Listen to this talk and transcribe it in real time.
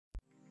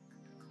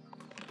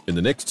In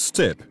the next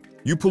step,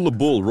 you pull the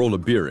ball roller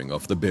bearing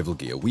off the bevel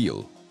gear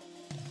wheel.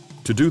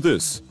 To do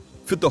this,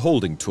 fit the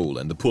holding tool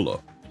and the puller.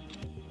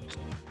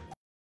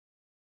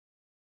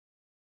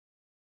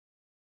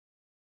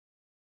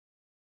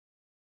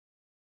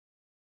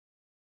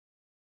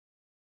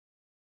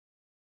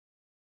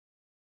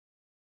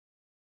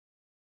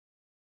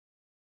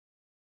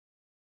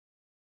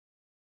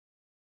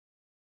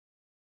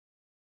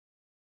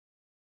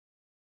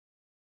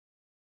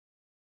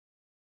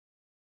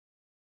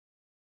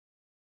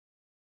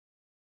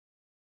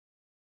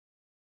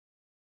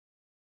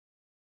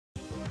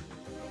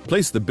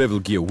 Place the bevel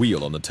gear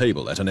wheel on the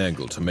table at an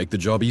angle to make the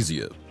job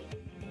easier.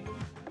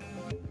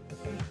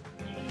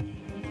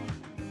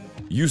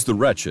 Use the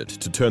ratchet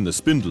to turn the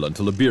spindle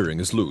until the bearing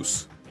is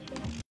loose.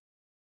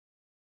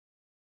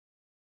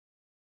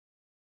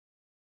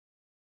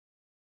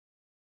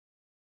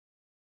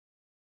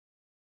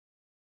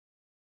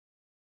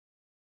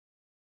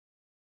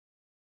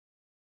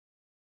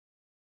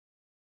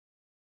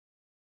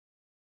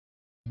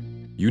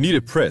 You need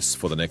a press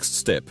for the next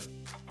step,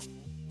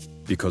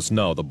 because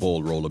now the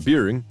ball roller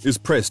bearing is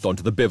pressed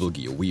onto the bevel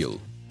gear wheel.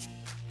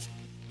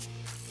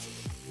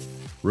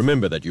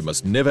 Remember that you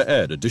must never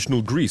add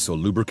additional grease or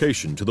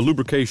lubrication to the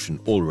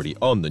lubrication already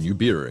on the new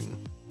bearing.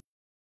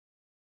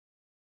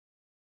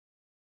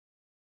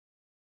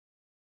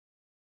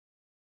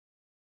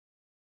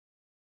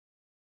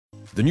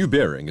 The new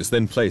bearing is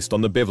then placed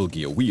on the bevel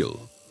gear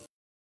wheel.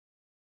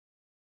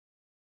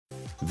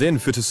 Then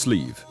fit a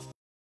sleeve.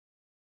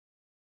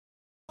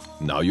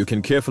 Now you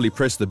can carefully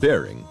press the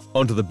bearing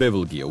onto the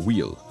bevel gear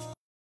wheel.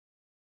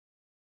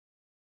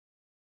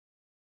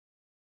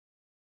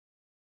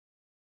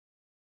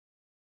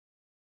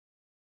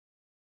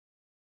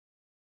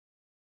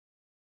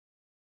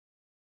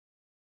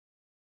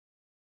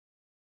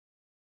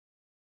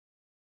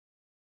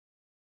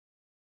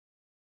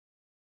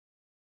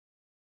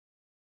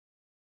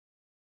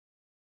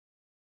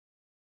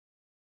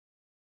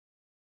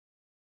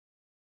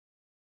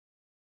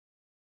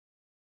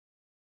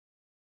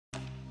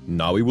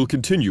 Now we will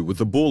continue with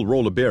the ball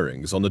roller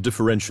bearings on the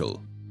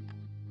differential.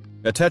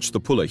 Attach the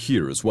puller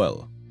here as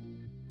well.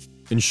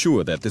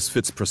 Ensure that this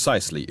fits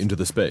precisely into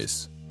the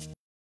space.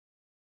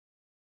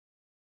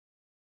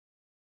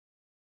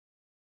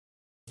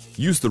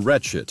 Use the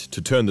ratchet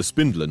to turn the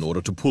spindle in order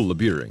to pull the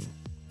bearing.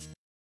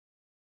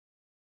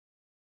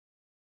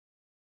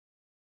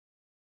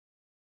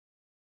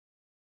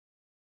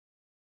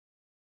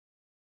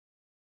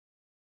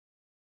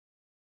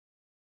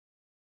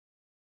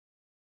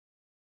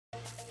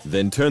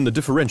 Then turn the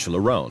differential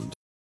around.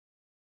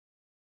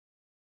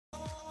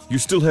 You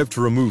still have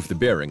to remove the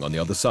bearing on the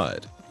other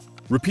side.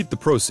 Repeat the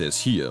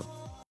process here.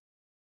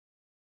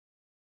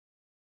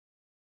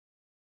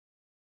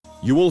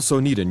 You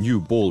also need a new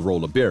ball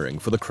roller bearing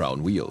for the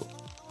crown wheel.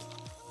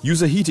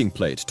 Use a heating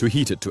plate to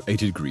heat it to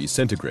 80 degrees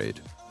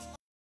centigrade.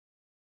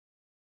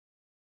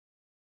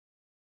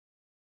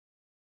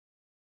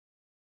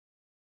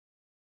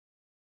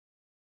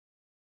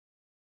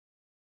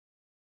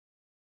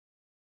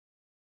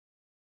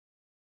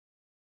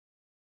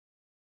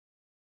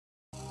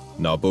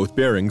 Now both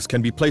bearings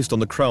can be placed on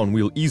the crown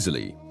wheel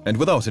easily and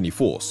without any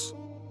force.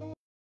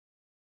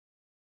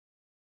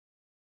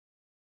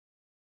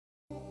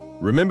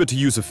 Remember to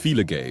use a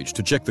feeler gauge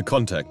to check the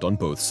contact on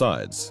both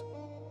sides.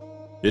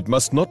 It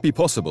must not be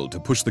possible to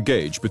push the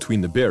gauge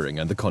between the bearing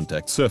and the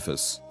contact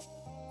surface.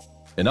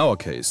 In our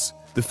case,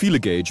 the feeler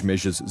gauge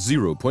measures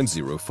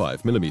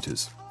 0.05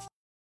 millimeters.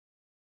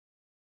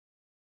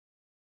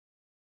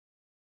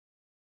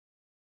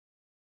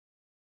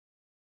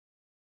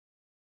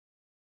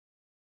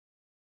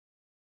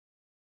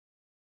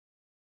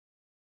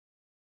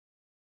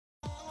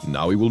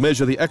 Now we will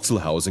measure the axle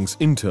housing's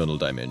internal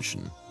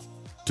dimension.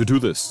 To do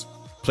this,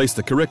 place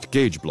the correct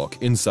gauge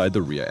block inside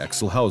the rear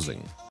axle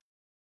housing.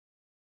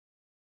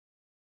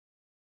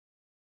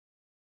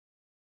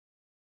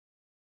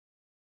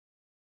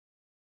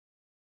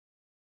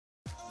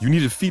 You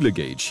need a feeler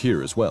gauge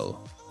here as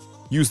well.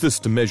 Use this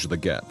to measure the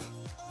gap.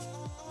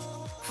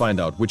 Find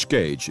out which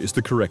gauge is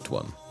the correct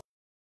one.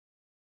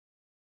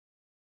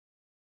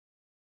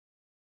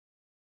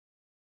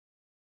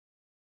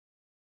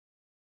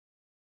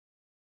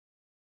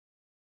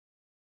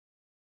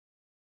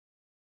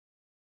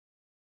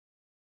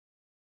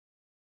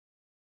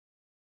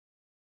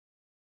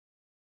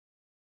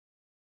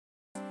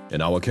 In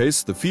our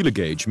case, the feeler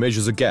gauge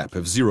measures a gap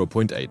of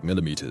 0.8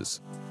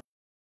 millimeters.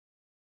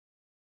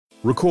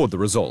 Record the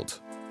result.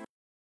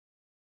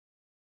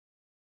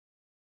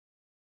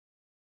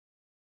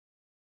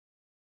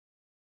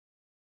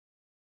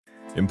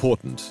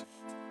 Important.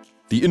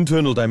 The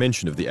internal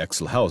dimension of the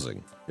axle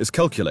housing is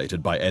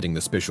calculated by adding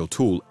the special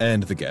tool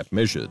and the gap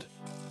measured.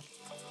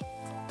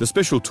 The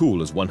special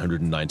tool is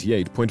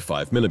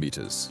 198.5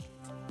 millimeters.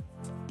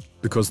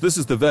 Because this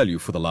is the value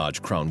for the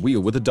large crown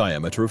wheel with a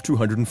diameter of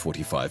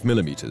 245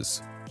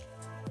 millimeters.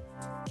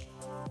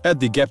 Add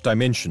the gap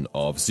dimension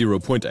of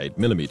 0.8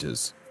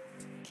 millimeters.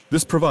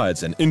 This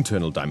provides an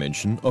internal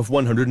dimension of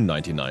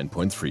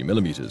 199.3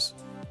 millimeters.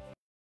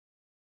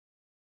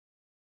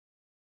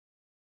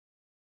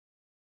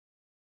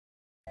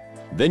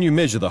 Then you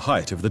measure the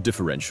height of the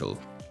differential.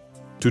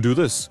 To do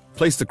this,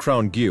 place the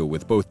crown gear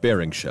with both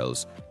bearing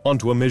shells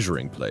onto a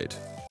measuring plate.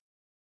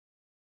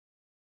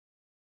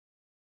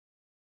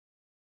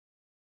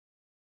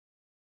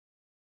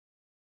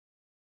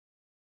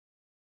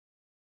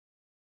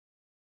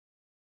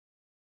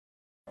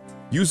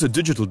 Use a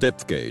digital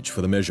depth gauge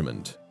for the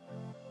measurement.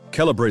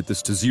 Calibrate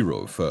this to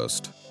 0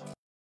 first.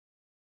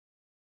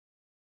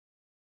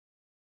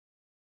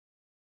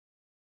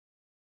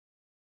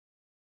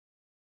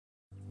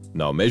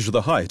 Now measure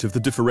the height of the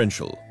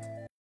differential.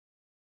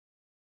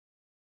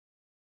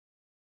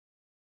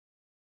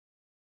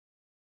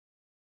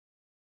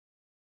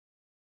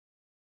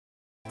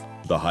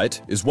 The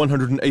height is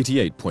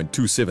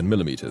 188.27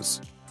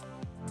 millimeters.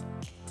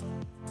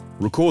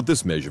 Record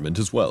this measurement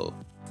as well.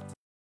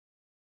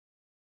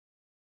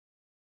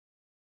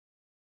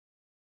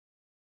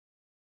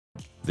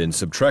 Then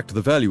subtract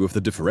the value of the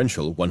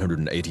differential,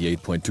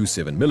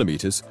 188.27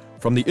 millimeters,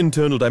 from the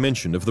internal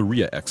dimension of the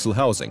rear axle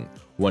housing,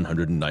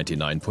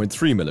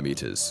 199.3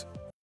 millimeters.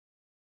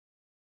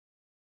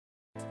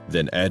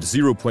 Then add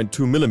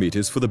 0.2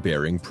 millimeters for the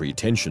bearing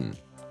pre-tension.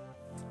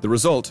 The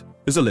result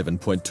is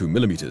 11.2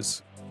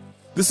 millimeters.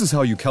 This is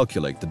how you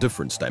calculate the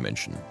difference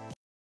dimension.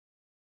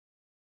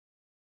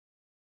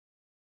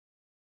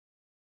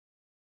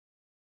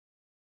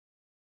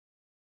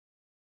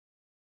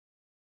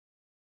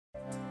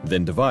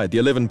 Then divide the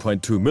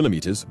 11.2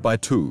 millimeters by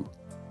 2.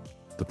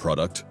 The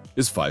product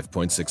is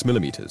 5.6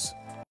 millimeters.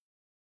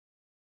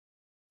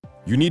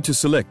 You need to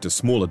select a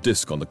smaller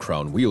disc on the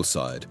crown wheel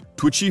side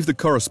to achieve the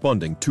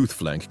corresponding tooth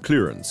flank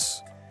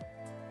clearance.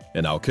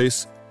 In our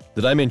case,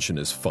 the dimension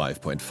is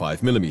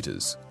 5.5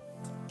 millimeters.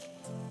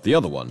 The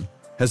other one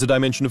has a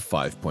dimension of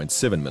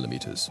 5.7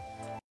 millimeters.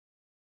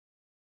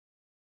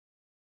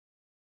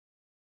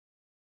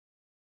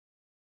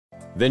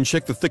 Then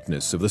check the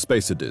thickness of the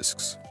spacer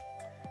discs.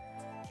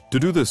 To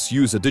do this,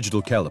 use a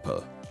digital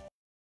caliper.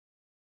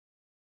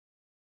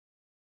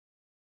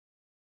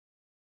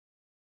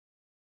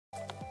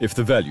 If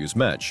the values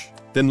match,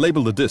 then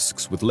label the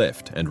discs with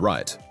left and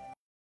right.